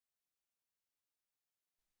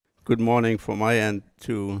Good morning from my end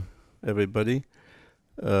to everybody.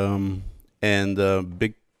 Um, and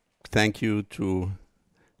big thank you to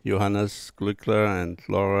Johannes Glückler and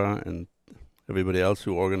Laura and everybody else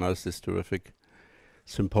who organized this terrific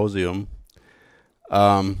symposium.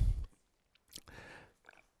 Um,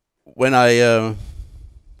 when I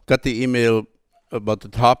got the email about the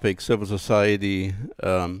topic, civil society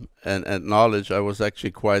and knowledge, I was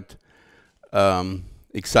actually quite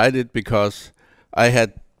excited because I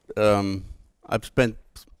had I've spent,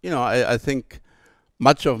 I think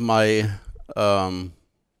much of my um,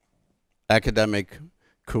 academic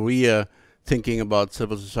career thinking about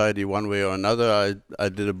civil society one way or another. I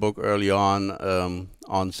did a book early on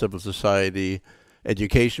civil society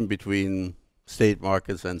education between state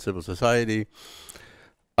markets and civil society.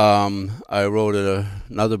 I wrote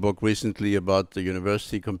another book recently about the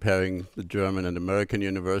university, comparing the German and American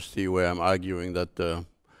university, where I'm arguing that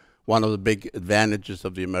one of the big advantages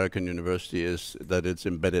of the American university is that it's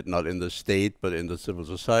embedded not in the state but in the civil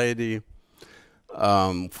society,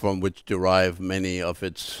 from which derive many of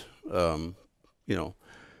its, the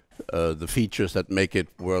features that make it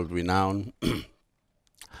world-renowned.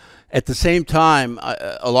 At the same time,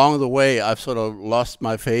 along the way, I've sort of lost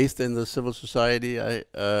my faith in the civil society, I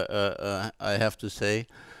have to say.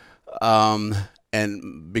 And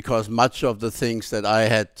because much of the things that I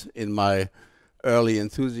had in my early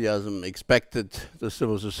enthusiasm expected the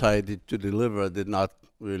civil society to deliver did not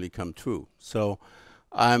really come true. So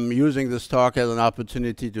I'm using this talk as an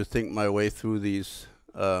opportunity to think my way through these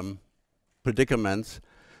predicaments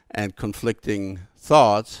and conflicting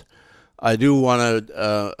thoughts. I do want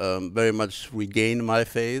to very much regain my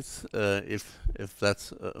faith, if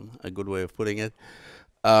that's a good way of putting it.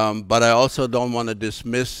 But I also don't want to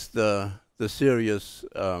dismiss the serious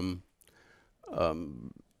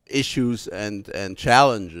issues and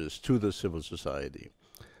challenges to the civil society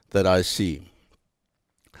that I see.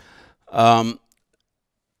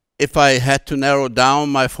 If I had to narrow down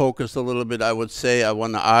my focus a little bit, I would say I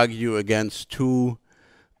want to argue against two,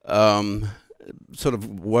 sort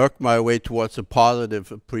of work my way towards a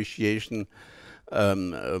positive appreciation,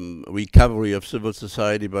 recovery of civil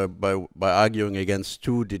society by arguing against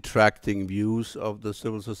two detracting views of the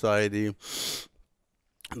civil society.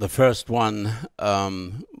 The first one,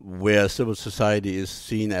 where civil society is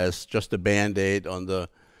seen as just a band-aid on the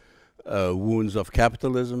wounds of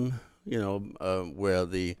capitalism, where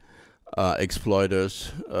the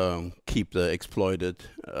exploiters keep the exploited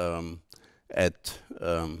at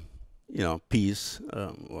peace,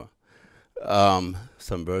 or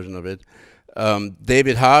some version of it.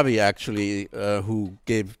 David Harvey, actually, who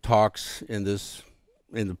gave talks in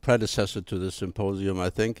the predecessor to this symposium, I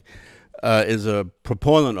think, is a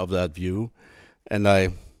proponent of that view, and I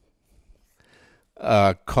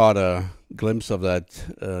caught a glimpse of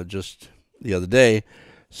that just the other day.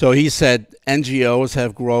 So he said, NGOs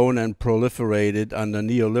have grown and proliferated under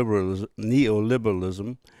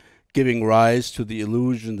neoliberalism, giving rise to the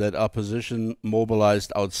illusion that opposition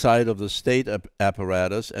mobilized outside of the state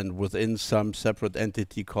apparatus and within some separate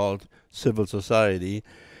entity called civil society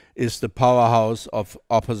is the powerhouse of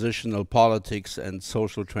oppositional politics and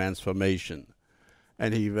social transformation.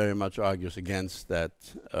 And he very much argues against that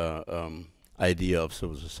idea of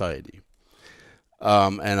civil society.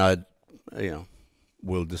 And I,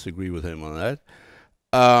 will disagree with him on that.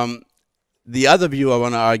 The other view I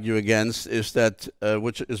want to argue against is that,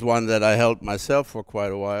 which is one that I held myself for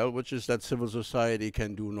quite a while, which is that civil society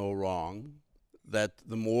can do no wrong, that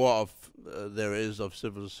the more of there is of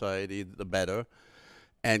civil society, the better,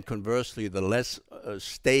 and conversely, the less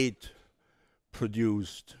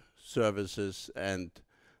state-produced services and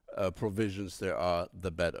provisions there are,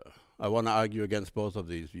 the better. I want to argue against both of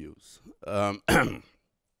these views.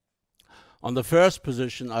 On the first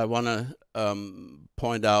position, I want to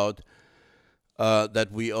point out that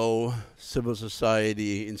we owe civil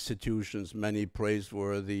society institutions many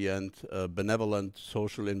praiseworthy and benevolent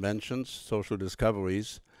social inventions, social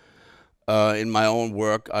discoveries. In my own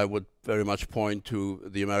work, I would very much point to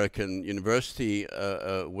the American university,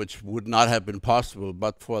 which would not have been possible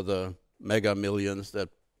but for the mega millions that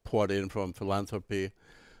poured in from philanthropy,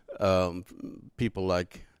 people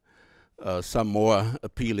like some more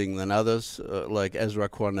appealing than others, like Ezra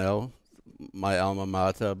Cornell, my alma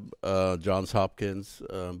mater, Johns Hopkins,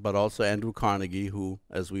 but also Andrew Carnegie, who,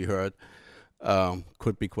 as we heard,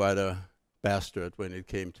 could be quite a bastard when it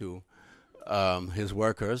came to his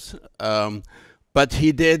workers. But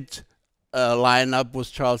he did line up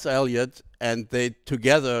with Charles Eliot, and they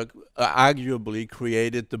together arguably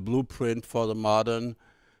created the blueprint for the modern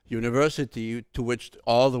university to which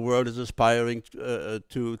all the world is aspiring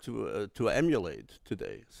to emulate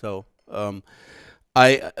today. So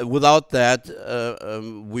without that,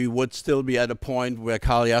 we would still be at a point where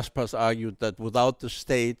Karl Jaspers argued that without the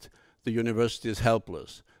state, the university is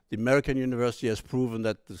helpless. The American university has proven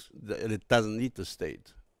that it doesn't need the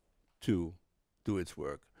state to do its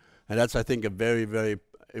work. And that's, I think, a very, very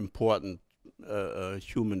important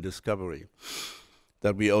human discovery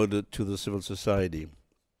that we owe to the civil society.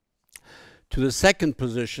 To the second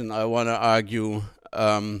position, I want to argue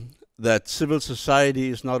that civil society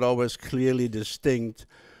is not always clearly distinct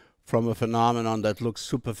from a phenomenon that looks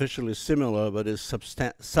superficially similar but is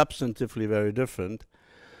substantively very different,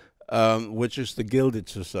 which is the gilded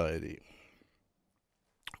society,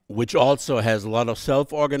 which also has a lot of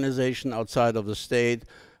self-organization outside of the state,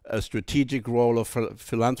 a strategic role of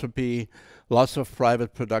philanthropy, lots of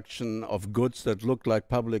private production of goods that look like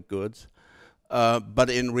public goods. But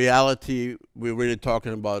in reality, we're really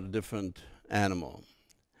talking about a different animal.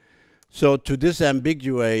 So to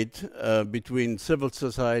disambiguate between civil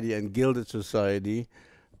society and gilded society,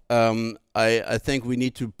 I think we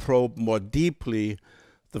need to probe more deeply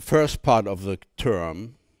the first part of the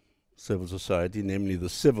term, civil society, namely the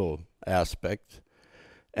civil aspect,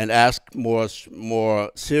 and ask more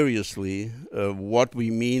seriously what we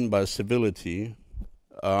mean by civility.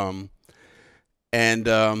 I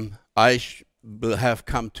have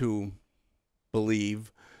come to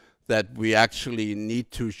believe that we actually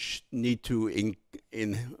need to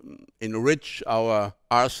enrich our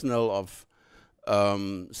arsenal of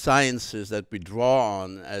sciences that we draw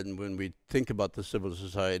on, and when we think about the civil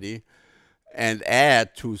society, and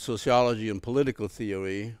add to sociology and political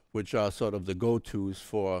theory, which are sort of the go-tos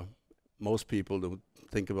for most people to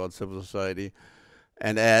think about civil society,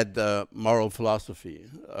 and add moral philosophy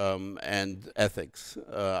and ethics.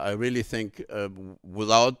 I really think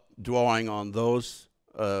without drawing on those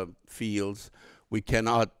fields, we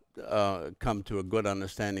cannot come to a good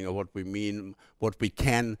understanding of what we mean, what we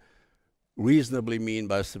can reasonably mean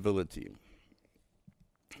by civility.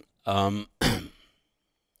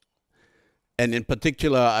 And in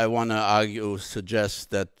particular, I want to suggest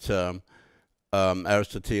that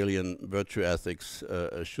Aristotelian virtue ethics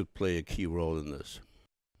should play a key role in this.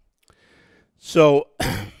 So,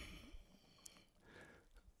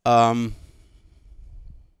 I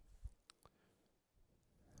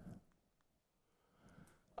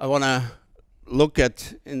want to look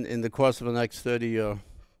at, in the course of the next 30 or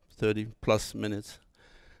 30 plus minutes,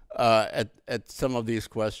 at some of these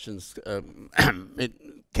questions.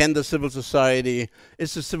 Can the civil society,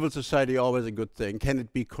 is the civil society always a good thing? Can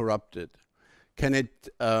it be corrupted? Can it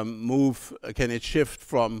can it shift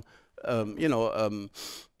from,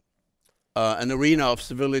 an arena of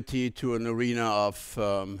civility to an arena of,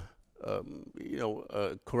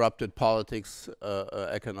 corrupted politics,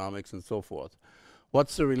 economics, and so forth?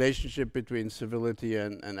 What's the relationship between civility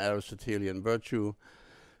and Aristotelian virtue?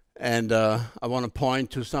 And I want to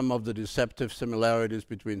point to some of the deceptive similarities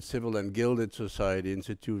between civil and gilded society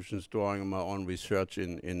institutions, drawing on my own research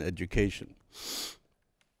in education.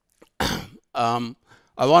 I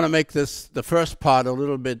want to make the first part a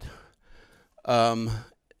little bit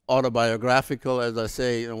autobiographical. As I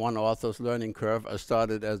say, in one author's learning curve, I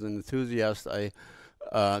started as an enthusiast. I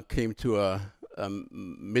came to a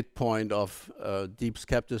midpoint of deep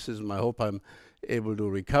skepticism. I hope I'm able to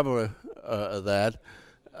recover that.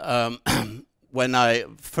 When I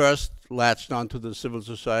first latched onto the civil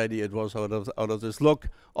society, it was out of this, look,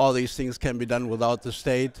 all these things can be done without the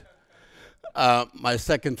state. My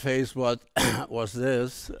second phase was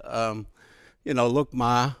this, look,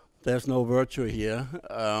 Ma, there's no virtue here,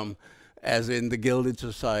 as in the gilded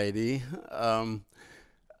society. I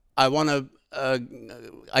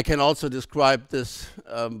can also describe this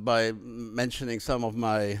by mentioning some of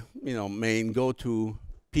my, main go-to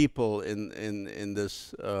people in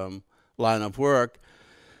this line of work,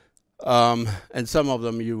 and some of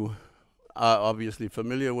them you are obviously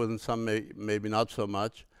familiar with, and some maybe not so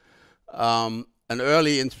much. An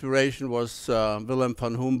early inspiration was Wilhelm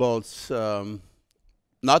von Humboldt's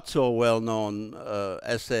not so well-known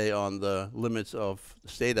essay on the limits of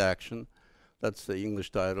state action. That's the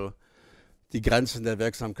English title, Die Grenzen der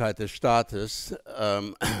Wirksamkeit des Staates,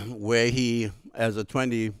 where he, as a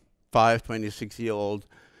 25, 26-year-old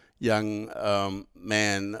young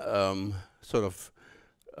man, sort of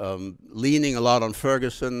leaning a lot on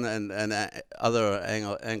Ferguson and other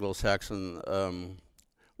Anglo-Saxon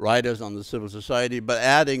writers on the civil society, but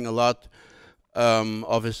adding a lot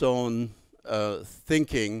of his own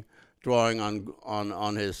thinking, drawing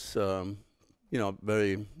on his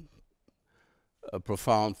very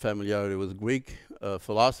profound familiarity with Greek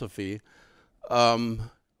philosophy,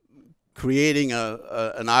 creating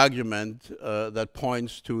an argument that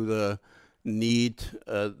points to the need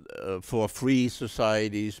for free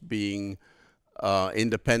societies being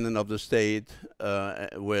independent of the state,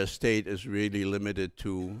 where state is really limited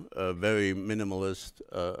to very minimalist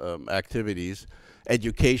activities,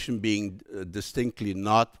 education being distinctly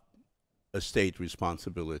not a state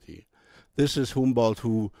responsibility. This is Humboldt,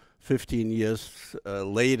 who 15 years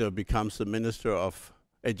later becomes the Minister of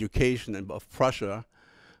Education of Prussia,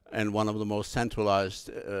 and one of the most centralized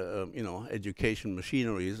education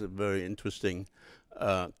machineries, a very interesting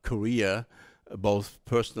career, both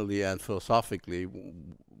personally and philosophically,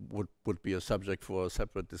 would be a subject for a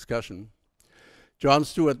separate discussion. John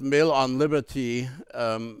Stuart Mill on liberty,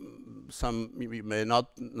 some you may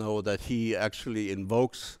not know that he actually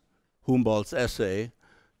invokes Humboldt's essay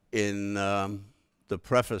in the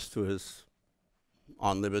preface to his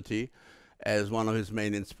On Liberty as one of his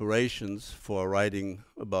main inspirations for writing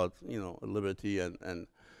about liberty, and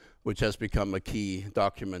which has become a key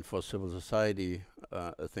document for civil society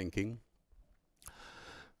thinking.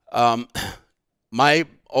 My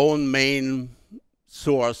own main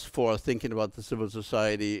source for thinking about the civil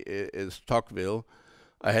society is Tocqueville.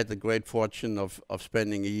 I had the great fortune of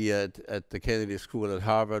spending a year at the Kennedy School at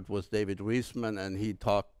Harvard with David Reisman, and he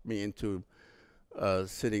talked me into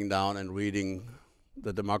sitting down and reading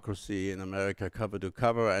The Democracy in America cover to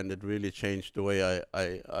cover, and it really changed the way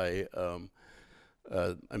I'm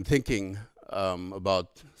thinking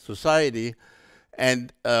about society.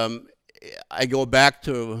 And I go back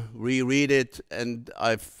to reread it, and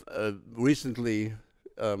I've recently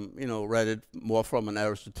read it more from an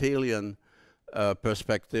Aristotelian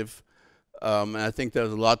perspective. And I think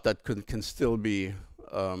there's a lot that can still be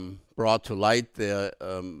brought to light there,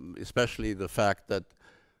 especially the fact that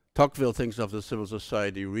Tocqueville thinks of the civil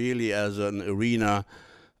society really as an arena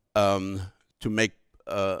to make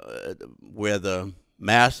where the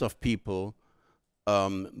mass of people,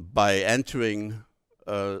 by entering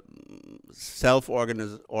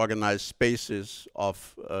self-organized spaces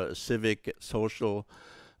of civic, social,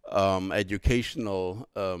 educational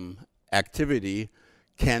activity,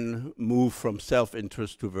 can move from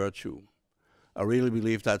self-interest to virtue. I really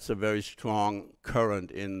believe that's a very strong current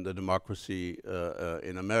in the democracy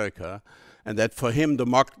in America, and that for him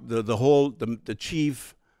the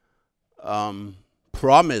chief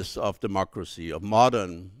promise of democracy, of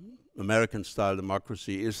modern American-style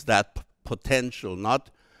democracy, is that potential,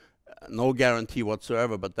 no guarantee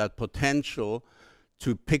whatsoever, but that potential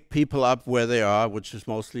to pick people up where they are, which is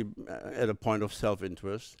mostly at a point of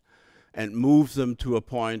self-interest, and move them to a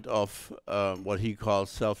point of what he calls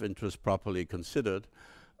self-interest properly considered,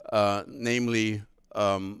 namely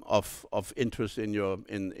of interest in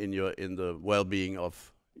the well-being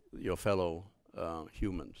of your fellow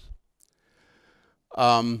humans.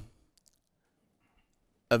 A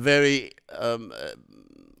very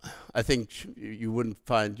I think you wouldn't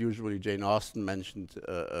find usually Jane Austen mentioned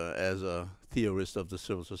as a theorist of the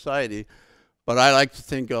civil society, but I like to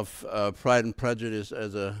think of Pride and Prejudice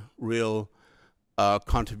as a real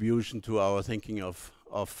contribution to our thinking of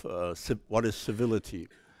what is civility.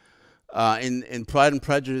 In Pride and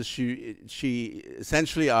Prejudice, she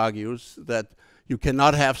essentially argues that you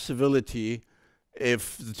cannot have civility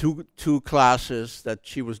if the two classes that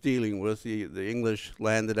she was dealing with, the English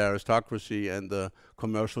landed aristocracy and the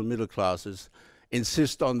commercial middle classes,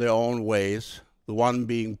 insist on their own ways, the one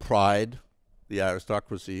being pride, the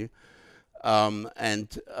aristocracy, and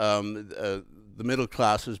the middle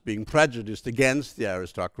classes being prejudiced against the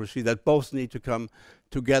aristocracy, that both need to come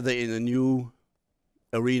together in a new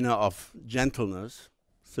arena of gentleness,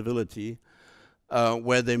 civility,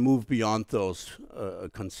 where they move beyond those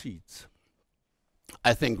conceits.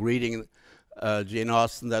 I think reading Jane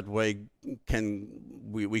Austen that way we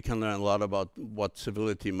can learn a lot about what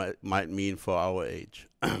civility might mean for our age.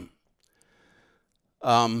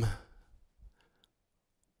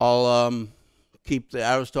 I'll keep the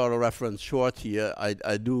Aristotle reference short here.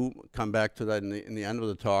 I do come back to that in the end of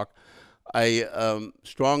the talk. I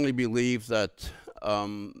strongly believe that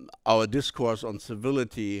our discourse on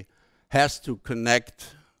civility has to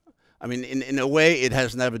connect. I mean, in a way, it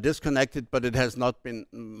has never disconnected, but it has not been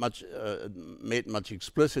made much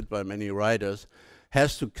explicit by many writers,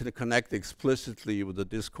 has to connect explicitly with the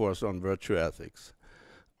discourse on virtue ethics.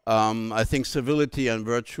 I think civility and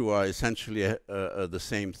virtue are essentially the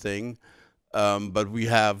same thing, but we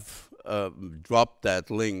have dropped that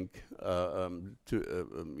link in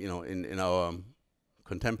our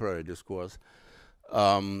contemporary discourse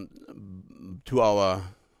to our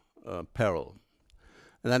peril.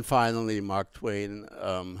 And then finally, Mark Twain,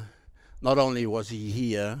 not only was he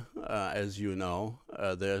here, as you know,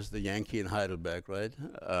 there's the Yankee in Heidelberg, right?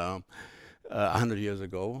 100 years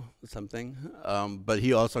ago, or something. But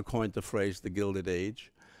he also coined the phrase "the Gilded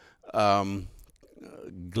Age," um,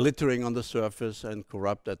 glittering on the surface and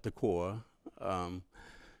corrupt at the core.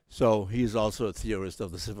 So he's also a theorist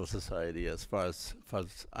of the civil society, as far as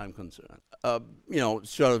I'm concerned.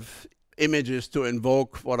 Sort of images to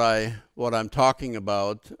invoke what I'm talking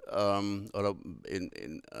about, or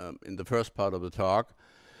in the first part of the talk.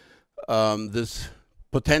 This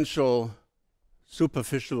potential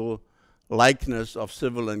superficial likeness of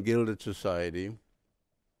civil and gilded society.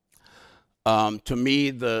 To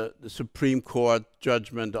me, the Supreme Court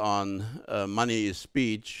judgment on money is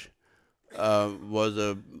speech was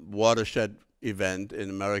a watershed event in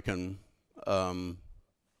American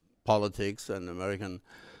politics and American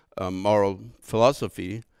moral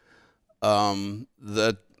philosophy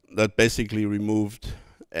that basically removed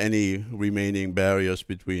any remaining barriers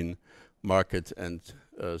between market and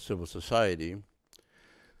civil society.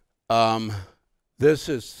 This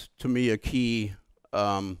is, to me, a key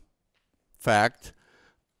fact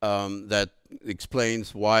that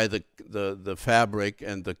explains why the fabric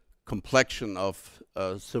and the complexion of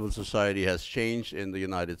civil society has changed in the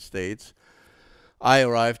United States. I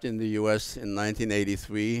arrived in the US in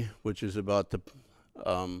 1983, which is about the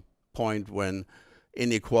point when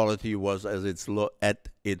inequality was at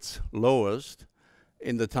its lowest.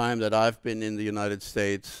 In the time that I've been in the United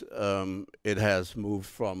States, it has moved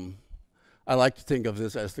from, I like to think of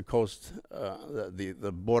this as the coast,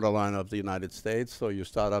 the borderline of the United States. So you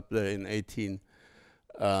start up there in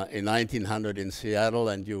 1900 in Seattle,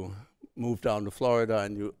 and you move down to Florida,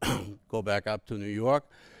 and you go back up to New York.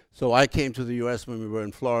 So I came to the U.S. when we were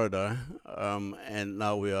in Florida, and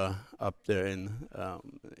now we are up there in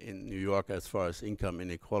New York as far as income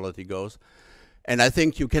inequality goes. And I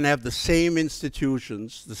think you can have the same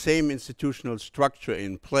institutions, the same institutional structure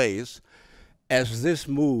in place as this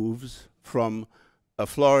moves from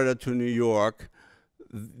Florida to New York.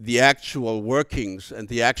 The actual workings and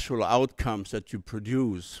the actual outcomes that you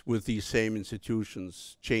produce with these same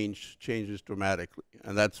institutions changes dramatically,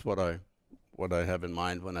 and that's what I have in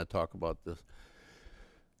mind when I talk about this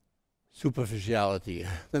superficiality.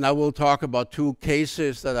 Then I will talk about two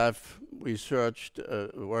cases that I've researched,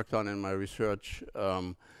 worked on in my research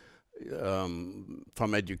from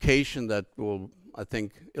education that will, I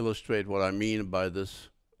think, illustrate what I mean by this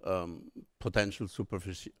potential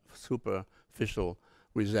superficial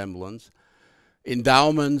resemblance.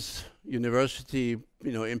 Endowments, university,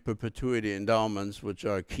 in perpetuity endowments, which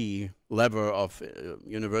are a key lever of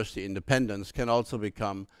university independence, can also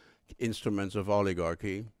become instruments of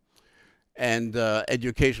oligarchy. And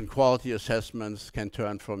education quality assessments can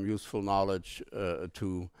turn from useful knowledge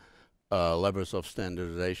to levers of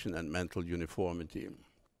standardization and mental uniformity.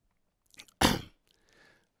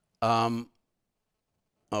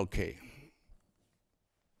 Okay.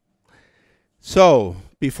 So,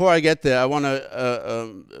 before I get there, I want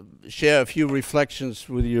to share a few reflections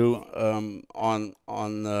with you on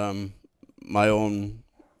my own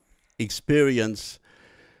experience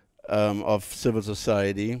of civil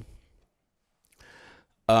society,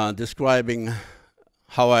 describing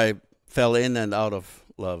how I fell in and out of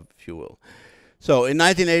love, if you will. So in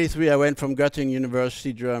 1983, I went from Göttingen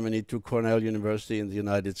University, Germany, to Cornell University in the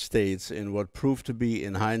United States in what proved to be,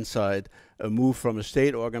 in hindsight, a move from a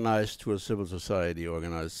state-organized to a civil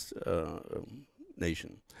society-organized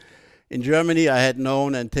nation. In Germany, I had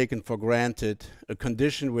known and taken for granted a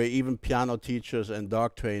condition where even piano teachers and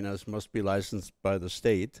dog trainers must be licensed by the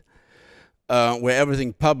state, where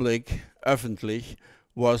everything public, öffentlich,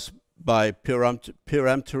 was by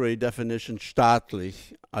peremptory definition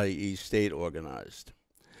staatlich, i.e. state-organized.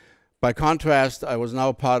 By contrast, I was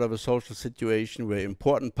now part of a social situation where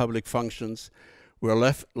important public functions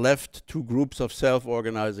were left to groups of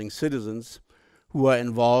self-organizing citizens who are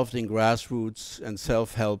involved in grassroots and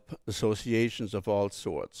self-help associations of all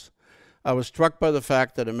sorts. I was struck by the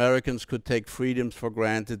fact that Americans could take freedoms for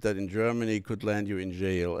granted that in Germany could land you in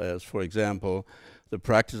jail, as, for example, the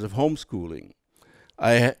practice of homeschooling.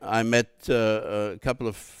 I met a couple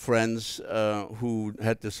of friends who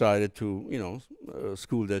had decided to,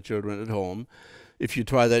 school their children at home. If you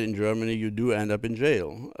try that in Germany, you do end up in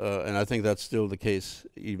jail, and I think that's still the case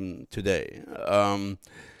even today.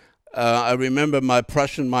 I remember my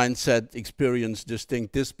Prussian mindset experienced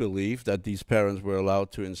distinct disbelief that these parents were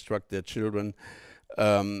allowed to instruct their children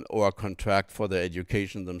or contract for their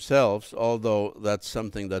education themselves, although that's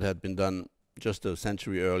something that had been done just a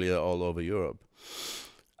century earlier all over Europe.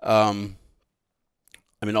 All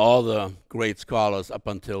the great scholars up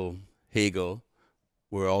until Hegel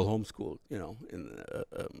we're all homeschooled, you know.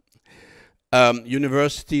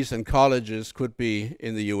 Universities and colleges could be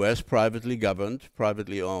in the U.S. privately governed,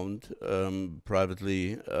 privately owned,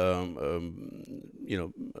 privately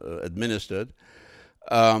administered,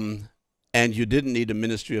 and you didn't need a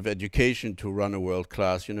Ministry of Education to run a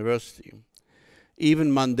world-class university.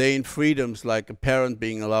 Even mundane freedoms like a parent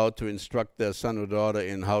being allowed to instruct their son or daughter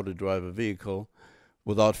in how to drive a vehicle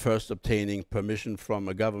without first obtaining permission from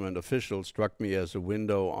a government official struck me as a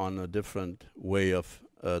window on a different way of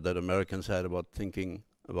that Americans had about thinking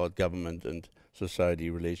about government and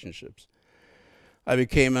society relationships. I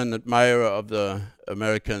became an admirer of the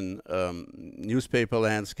American newspaper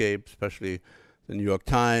landscape, especially the New York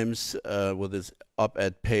Times, with its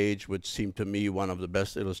op-ed page, which seemed to me one of the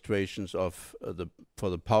best illustrations of for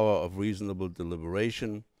the power of reasonable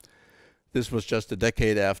deliberation. This was just a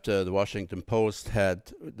decade after the Washington Post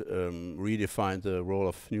had redefined the role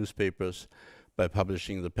of newspapers by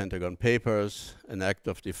publishing the Pentagon Papers, an act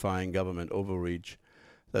of defying government overreach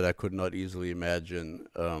that I could not easily imagine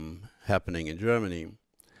happening in Germany.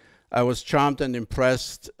 I was charmed and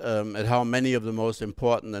impressed at how many of the most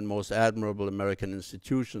important and most admirable American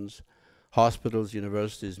institutions, hospitals,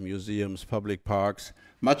 universities, museums, public parks,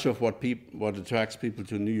 much of what attracts people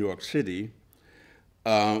to New York City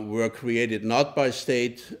were created not by the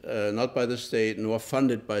state, nor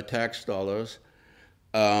funded by tax dollars,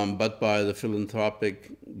 but by the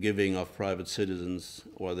philanthropic giving of private citizens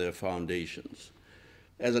or their foundations.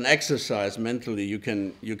 As an exercise mentally, you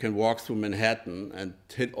can walk through Manhattan and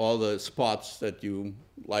hit all the spots that you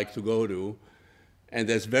like to go to, and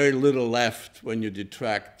there's very little left when you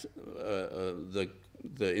detract the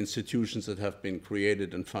institutions that have been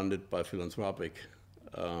created and funded by philanthropic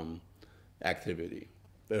activity.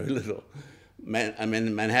 Very little. I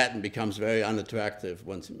mean, Manhattan becomes very unattractive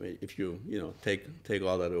if you take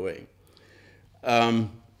all that away.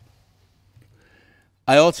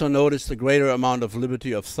 I also noticed a greater amount of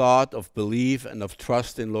liberty of thought, of belief, and of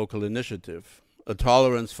trust in local initiative. A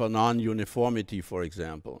tolerance for non-uniformity, for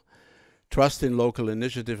example. Trust in local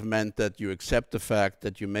initiative meant that you accept the fact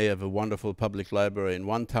that you may have a wonderful public library in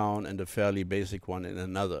one town and a fairly basic one in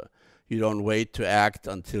another. You don't wait to act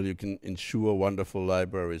until you can ensure wonderful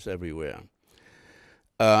libraries everywhere.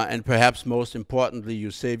 And perhaps most importantly,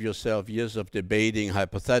 you save yourself years of debating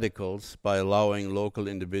hypotheticals by allowing local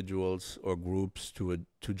individuals or groups to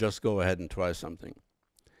just go ahead and try something.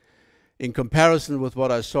 In comparison with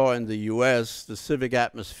what I saw in the US, the civic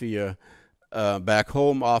atmosphere back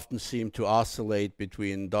home often seemed to oscillate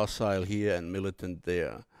between docile here and militant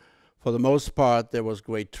there. For the most part, there was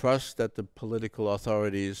great trust that the political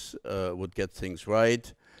authorities would get things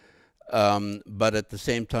right. But at the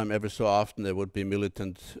same time, every so often, there would be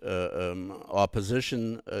militant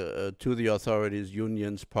opposition to the authorities,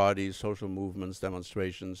 unions, parties, social movements,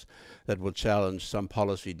 demonstrations that would challenge some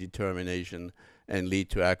policy determination and lead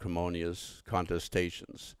to acrimonious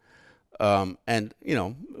contestations. And,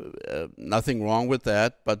 nothing wrong with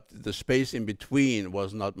that, but the space in between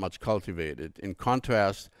was not much cultivated. In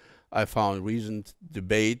contrast, I found reasoned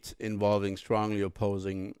debate involving strongly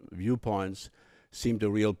opposing viewpoints seemed a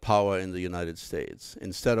real power in the United States.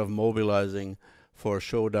 Instead of mobilizing for a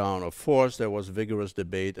showdown of force, there was vigorous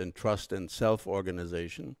debate and trust in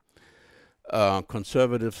self-organization.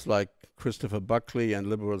 Conservatives like Christopher Buckley and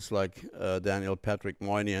liberals like Daniel Patrick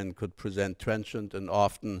Moynihan could present trenchant and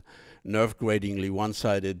often nerve-gratingly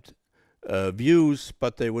one-sided views,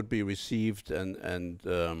 but they would be received and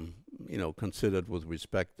considered with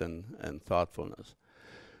respect and thoughtfulness.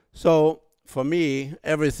 So, for me,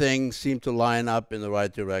 everything seemed to line up in the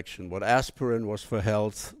right direction. What aspirin was for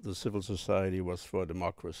health, the civil society was for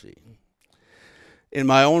democracy. In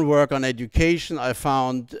my own work on education, I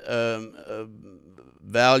found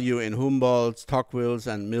value in Humboldt's, Tocqueville's,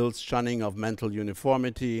 and Mill's shunning of mental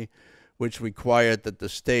uniformity, which required that the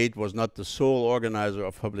state was not the sole organizer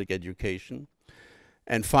of public education,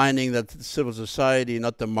 and finding that the civil society,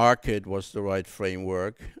 not the market, was the right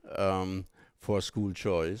framework for school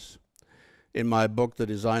choice. In my book, The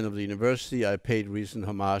Design of the University, I paid recent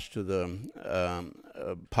homage to the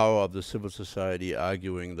power of the civil society,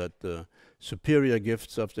 arguing that the superior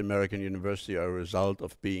gifts of the American university are a result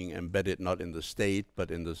of being embedded not in the state,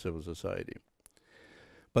 but in the civil society.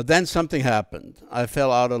 But then something happened. I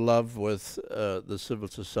fell out of love with the civil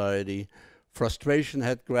society. Frustration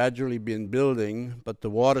had gradually been building, but the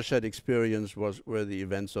watershed experience were the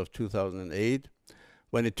events of 2008,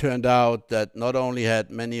 when it turned out that not only had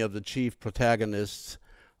many of the chief protagonists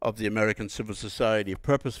of the American civil society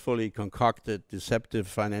purposefully concocted deceptive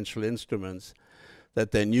financial instruments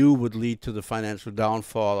that they knew would lead to the financial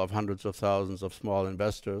downfall of hundreds of thousands of small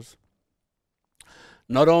investors,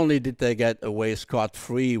 Not only did they get away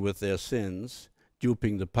scot-free with their sins,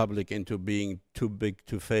 duping the public into being too big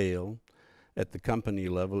to fail at the company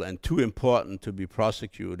level and too important to be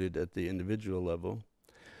prosecuted at the individual level,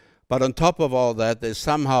 but on top of all that, they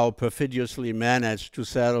somehow perfidiously managed to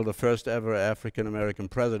saddle the first ever African-American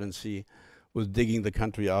presidency with digging the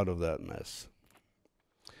country out of that mess.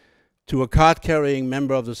 To a card-carrying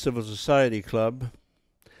member of the Civil Society Club,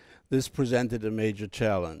 this presented a major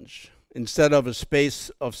challenge. Instead of a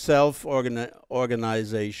space of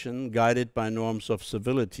self-organization guided by norms of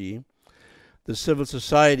civility, the civil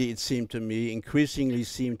society, it seemed to me, increasingly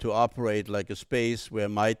seemed to operate like a space where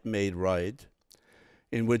might made right,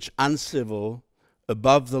 in which uncivil,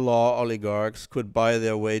 above-the-law oligarchs could buy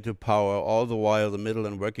their way to power, all the while the middle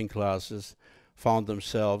and working classes found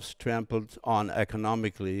themselves trampled on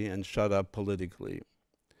economically and shut up politically.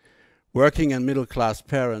 Working and middle-class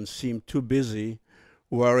parents seemed too busy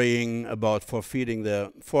worrying about forfeiting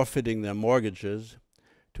their mortgages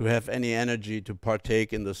to have any energy to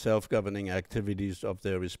partake in the self-governing activities of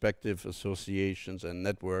their respective associations and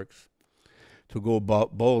networks, to go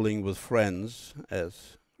bowling with friends,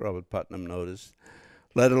 as Robert Putnam noticed,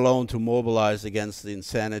 let alone to mobilize against the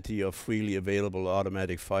insanity of freely available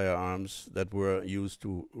automatic firearms that were used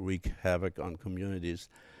to wreak havoc on communities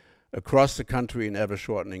across the country in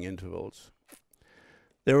ever-shortening intervals.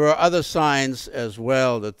 There were other signs as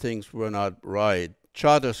well that things were not right.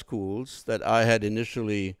 Charter schools that I had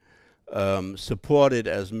initially supported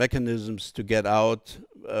as mechanisms to get out,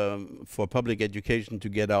 for public education to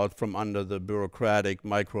get out from under the bureaucratic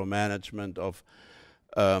micromanagement of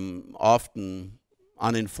often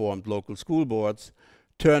uninformed local school boards,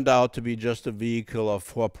 turned out to be just a vehicle of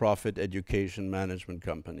for-profit education management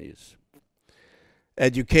companies.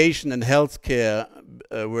 Education and healthcare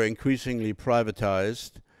were increasingly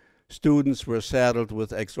privatized. Students were saddled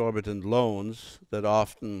with exorbitant loans that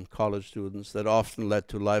often, college students, that often led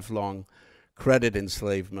to lifelong credit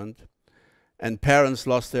enslavement. And parents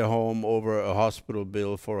lost their home over a hospital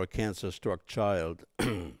bill for a cancer-struck child.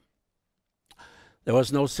 There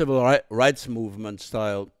was no civil rights movement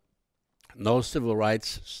style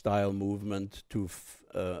movement to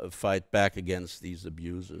fight back against these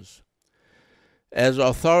abuses. As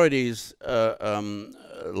authorities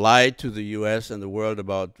lied to the US and the world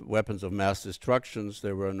about weapons of mass destruction,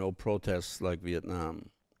 there were no protests like Vietnam.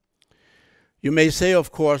 You may say,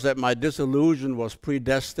 of course, that my disillusion was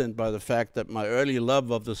predestined by the fact that my early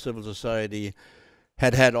love of the civil society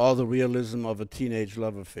had had all the realism of a teenage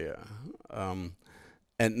love affair. And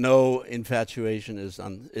no infatuation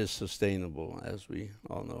is sustainable, as we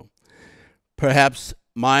all know. Perhaps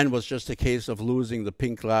mine was just a case of losing the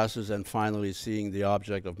pink glasses and finally seeing the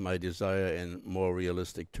object of my desire in more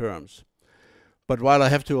realistic terms. But while I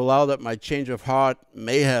have to allow that my change of heart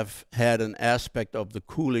may have had an aspect of the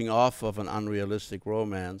cooling off of an unrealistic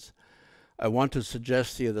romance, I want to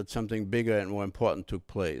suggest here that something bigger and more important took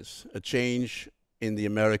place, a change in the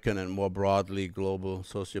American and more broadly global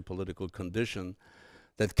sociopolitical condition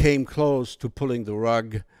that came close to pulling the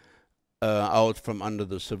rug out from under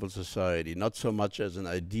the civil society, not so much as an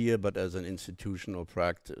idea, but as an institutional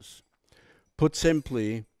practice. Put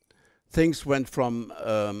simply, things went from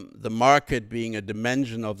the market being a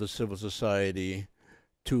dimension of the civil society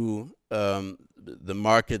to the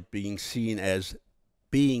market being seen as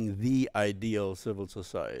being the ideal civil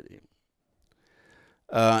society.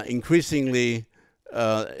 Increasingly,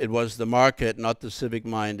 it was the market, not the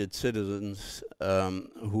civic-minded citizens,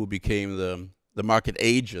 who became the market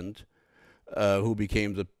agent, who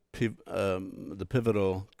became the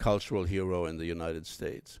pivotal cultural hero in the United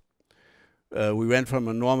States. We went from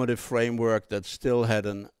a normative framework that still had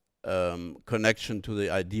an connection to the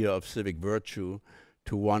idea of civic virtue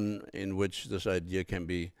to one in which this idea can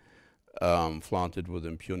be flaunted with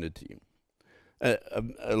impunity.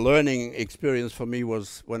 A learning experience for me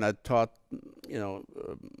was when I taught,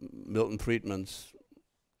 Milton Friedman's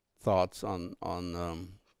thoughts on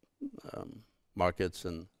markets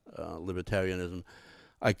and libertarianism.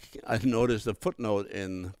 I noticed a footnote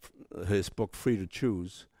in his book Free to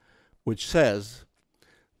Choose, which says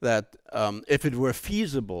that if it were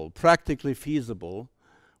feasible, practically feasible,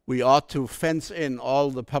 we ought to fence in all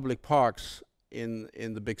the public parks in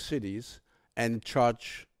the big cities and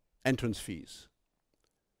charge entrance fees.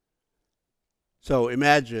 So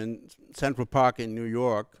imagine Central Park in New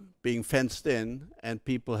York being fenced in and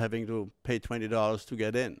people having to pay $20 to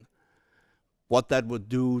get in. What that would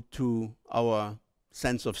do to our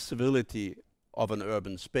sense of civility of an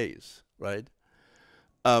urban space, right?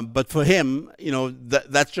 But for him,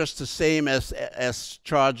 that's just the same as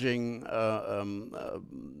charging,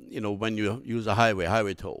 when you use a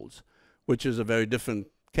highway tolls. which is a very different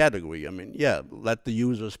category. I mean, yeah, let the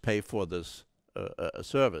users pay for this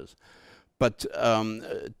service. But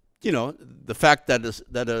you know, the fact that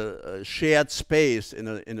a shared space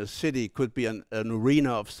in a city could be an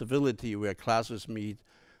arena of civility where classes meet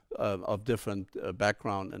of different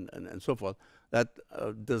background and so forth, that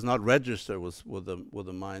does not register with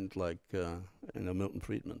a mind like Milton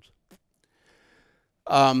Friedman's.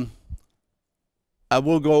 I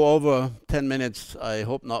will go over 10 minutes, I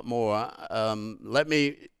hope not more. Let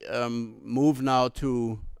me move now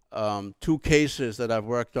to 2 cases that I've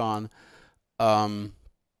worked on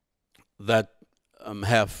that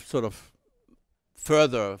have sort of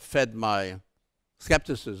further fed my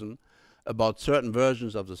skepticism about certain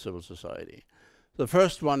versions of the civil society. The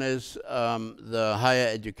first one is the higher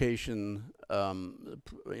education,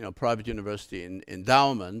 private university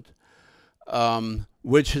endowment,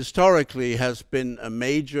 which historically has been a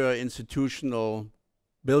major institutional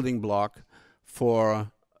building block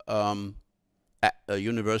for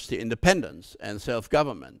university independence and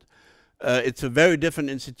self-government. It's a very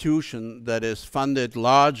different institution that is funded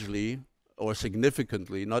largely or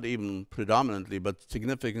significantly, not even predominantly, but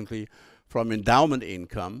significantly from endowment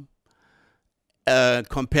income,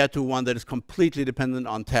 compared to one that is completely dependent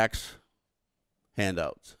on tax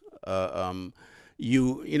handouts.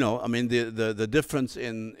 You know, I mean, the difference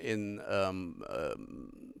in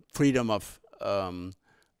freedom of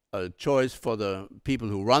choice for the people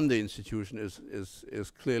who run the institution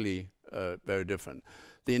is clearly very different.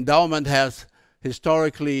 The endowment has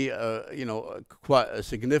historically, quite a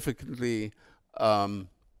significantly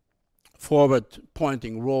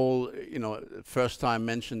forward-pointing role. You know, first time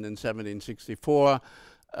mentioned in 1764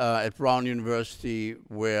 at Brown University,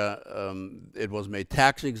 where it was made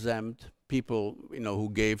tax exempt. People,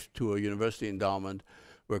 who gave to a university endowment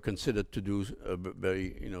were considered to do a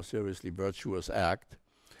very, seriously virtuous act.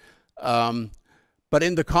 But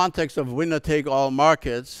in the context of winner-take-all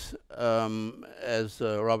markets, as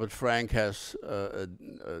Robert Frank has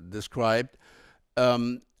described,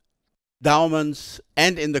 endowments,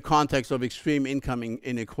 and in the context of extreme income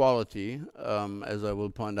inequality, as I will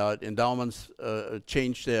point out, endowments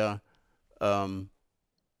change their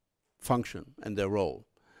function and their role.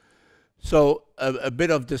 So a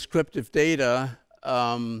bit of descriptive data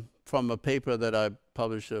from a paper that I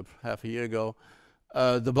published half a year ago.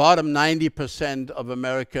 The bottom 90% of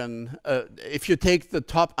American, if you take the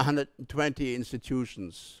top 120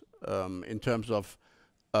 institutions in terms of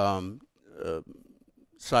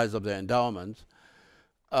size of their endowment,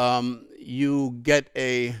 you get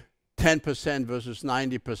a 10% versus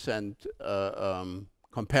 90%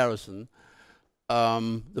 comparison.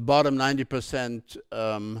 The bottom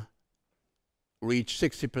 90% reach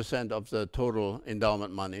 60% of the total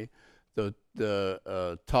endowment money. The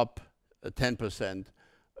top 10%,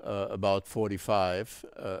 about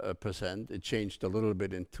 45%. It changed a little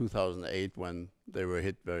bit in 2008 when they were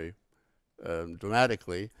hit very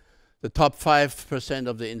dramatically. The top 5%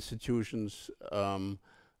 of the institutions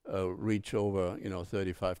reach over,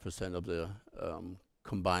 35% of the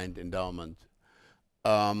combined endowment.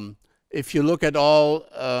 If you look at all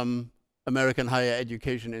American higher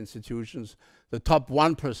education institutions, the top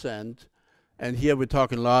 1%, and here we're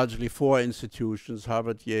talking largely 4 institutions,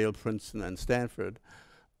 Harvard, Yale, Princeton, and Stanford,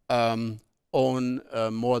 own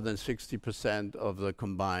more than 60% of the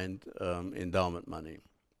combined endowment money.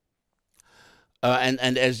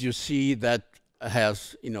 And as you see, that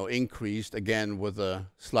has increased again with a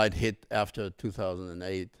slight hit after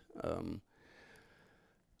 2008.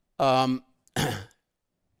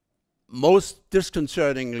 Most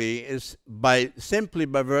disconcertingly is simply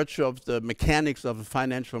by virtue of the mechanics of the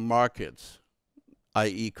financial markets,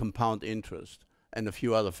 i.e. compound interest and a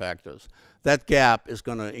few other factors, that gap is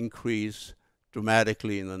going to increase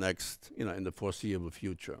dramatically in the next, in the foreseeable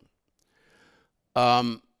future.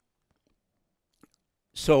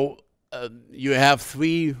 So you have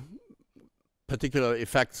 3 particular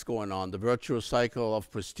effects going on. The virtuous cycle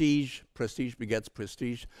of prestige. Prestige begets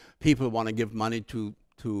prestige. People want to give money to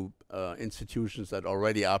institutions that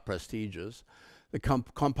already are prestigious. The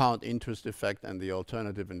compound interest effect and the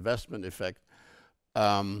alternative investment effect.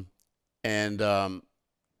 I'll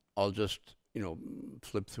just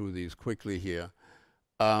flip through these quickly here.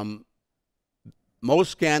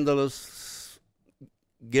 Most scandalous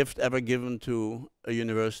gift ever given to a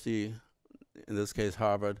university, in this case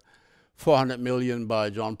Harvard, $400 million by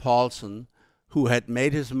John Paulson, who had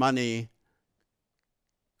made his money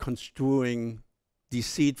construing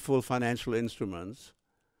deceitful financial instruments,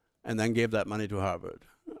 and then gave that money to Harvard,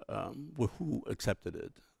 who accepted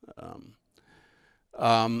it.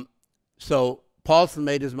 So Paulson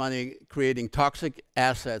made his money creating toxic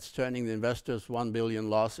assets, turning the investors' 1 billion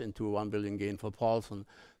loss into a 1 billion gain for Paulson.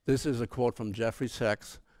 This is a quote from Jeffrey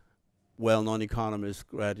Sachs, well-known economist,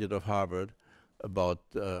 graduate of Harvard, about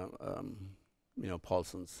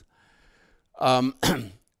Paulson's.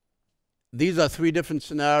 These are three different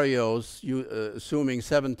scenarios, assuming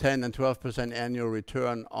 7, 10, and 12% annual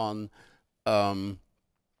return on the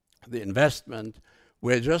investment,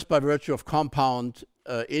 where just by virtue of compound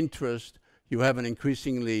interest, you have an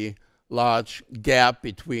increasingly large gap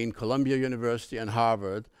between Columbia University and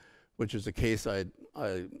Harvard, which is the case I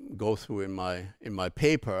go through in my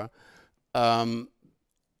paper,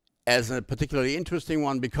 as a particularly interesting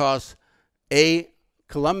one because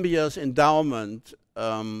Columbia's endowment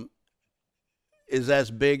is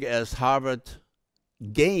as big as Harvard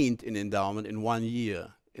gained in endowment in 1 year,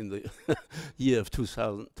 in the year of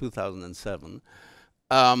 2007.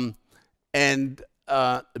 And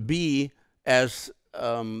B, as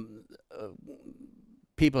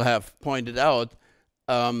people have pointed out,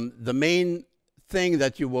 the main thing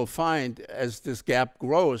that you will find as this gap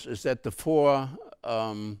grows is that the four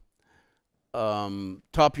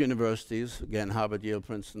top universities, again, Harvard, Yale,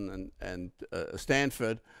 Princeton, and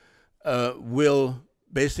Stanford, will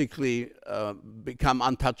basically become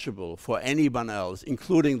untouchable for anyone else,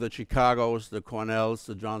 including the Chicagos, the Cornells,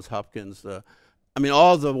 the Johns Hopkins,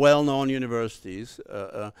 all the well-known universities.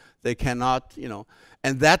 They cannot,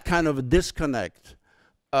 and that kind of a disconnect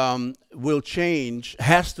will change,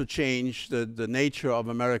 has to change the nature of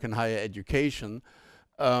American higher education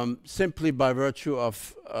simply by virtue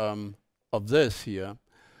of this here.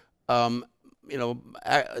 David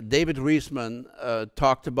Reisman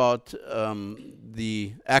talked about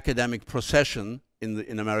the academic procession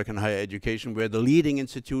in American higher education, where the leading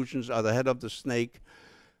institutions are the head of the snake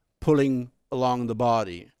pulling along the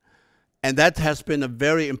body. And that has been a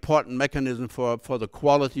very important mechanism for the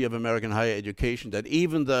quality of American higher education, that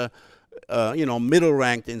even the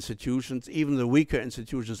middle-ranked institutions, even the weaker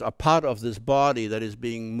institutions are part of this body that is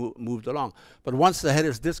being moved along. But once the head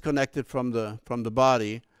is disconnected from the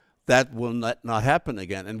body, that will not happen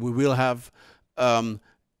again. And we will have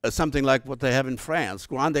something like what they have in France,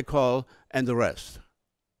 Grande École and the rest.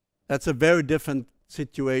 That's a very different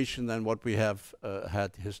situation than what we have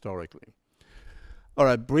had historically. All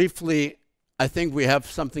right, briefly, I think we have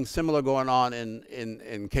something similar going on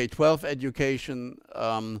in K-12 education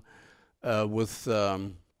with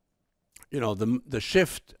the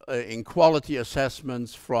shift in quality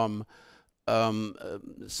assessments from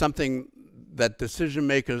something that decision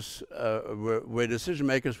makers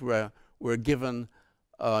were given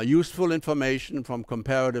useful information from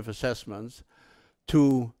comparative assessments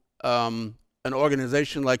to an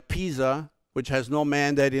organization like PISA, which has no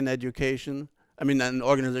mandate in education. An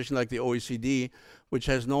organization like the OECD, which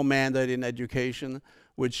has no mandate in education,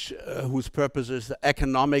 whose purpose is the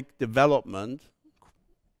economic development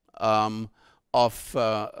of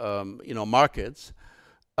markets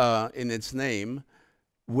in its name,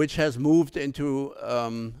 which has moved into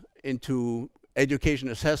education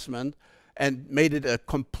assessment and made it a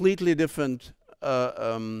completely different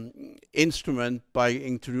instrument by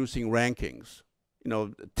introducing rankings.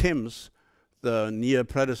 TIMSS, the near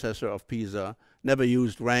predecessor of PISA, never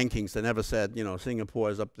used rankings. They never said, Singapore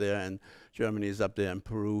is up there and Germany is up there and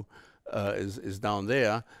Peru is down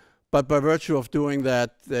there. But by virtue of doing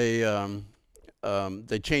that, they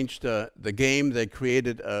changed the game. They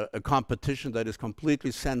created a competition that is completely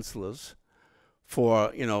senseless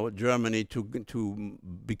for Germany to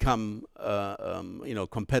become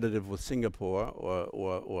competitive with Singapore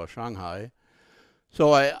or Shanghai.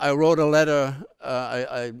 So I wrote a letter.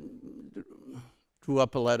 I drew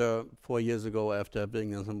up a letter 4 years ago after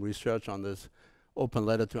doing some research on this, open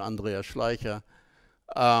letter to Andrea Schleicher.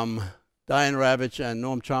 Diane Ravitch and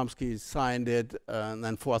Noam Chomsky signed it, and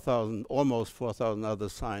then almost 4,000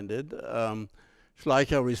 others signed it.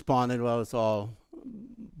 Schleicher responded, well, it's all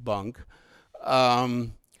bunk.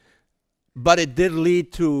 But it did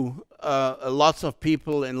lead to lots of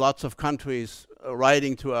people in lots of countries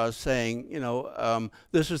writing to us saying,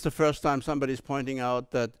 this is the first time somebody's pointing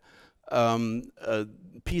out that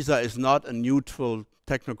PISA is not a neutral,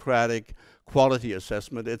 technocratic quality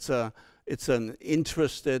assessment. It's an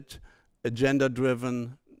interested,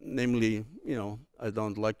 agenda-driven, namely, I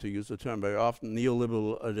don't like to use the term very often,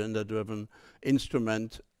 neoliberal agenda-driven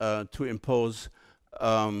instrument to impose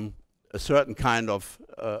a certain kind of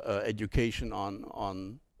education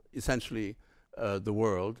on essentially the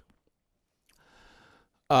world.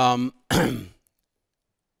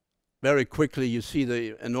 Very quickly, you see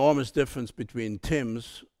the enormous difference between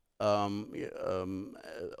TIMSS or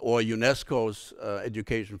UNESCO's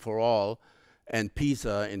Education for All and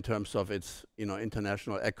PISA in terms of its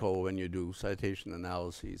international echo when you do citation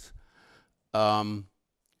analyses. So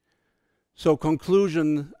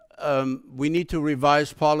conclusion, we need to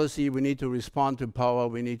revise policy, we need to respond to power,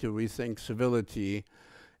 we need to rethink civility.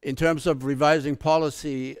 In terms of revising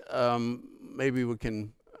policy, maybe we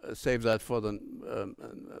can save that for the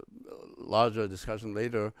larger discussion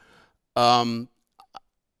later.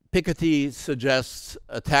 Piketty suggests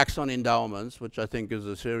a tax on endowments, which I think is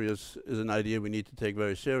an idea we need to take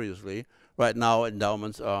very seriously. Right now,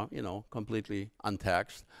 endowments are, completely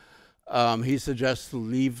untaxed. He suggests to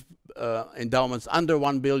leave endowments under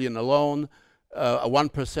 1 billion alone,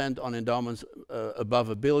 1% on endowments above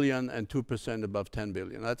 1 billion, and 2% above 10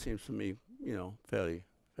 billion. That seems to me, fairly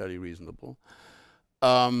reasonable.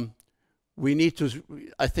 We need to,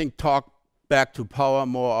 I think, talk back to power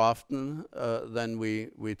more often than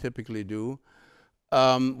we typically do.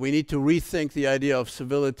 We need to rethink the idea of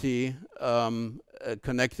civility,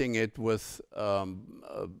 connecting it with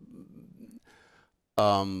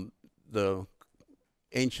the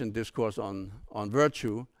ancient discourse on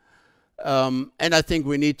virtue. And I think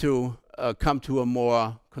we need to come to a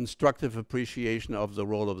more constructive appreciation of the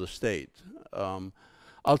role of the state.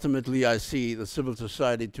 Ultimately, I see the civil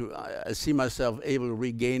society I see myself able to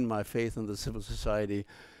regain my faith in the civil society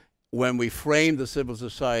when we frame the civil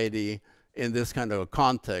society in this kind of a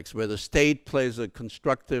context, where the state plays a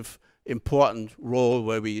constructive, important role,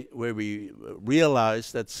 where we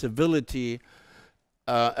realize that civility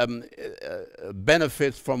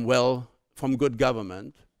benefits from good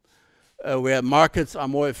government, where markets are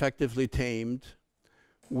more effectively tamed,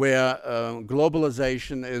 where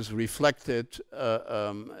globalization is reflected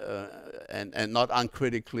and not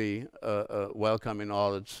uncritically welcome in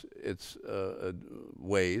all its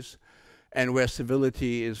ways, and where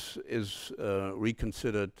civility is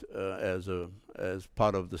reconsidered as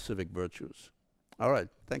part of the civic virtues. All right,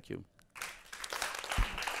 thank you.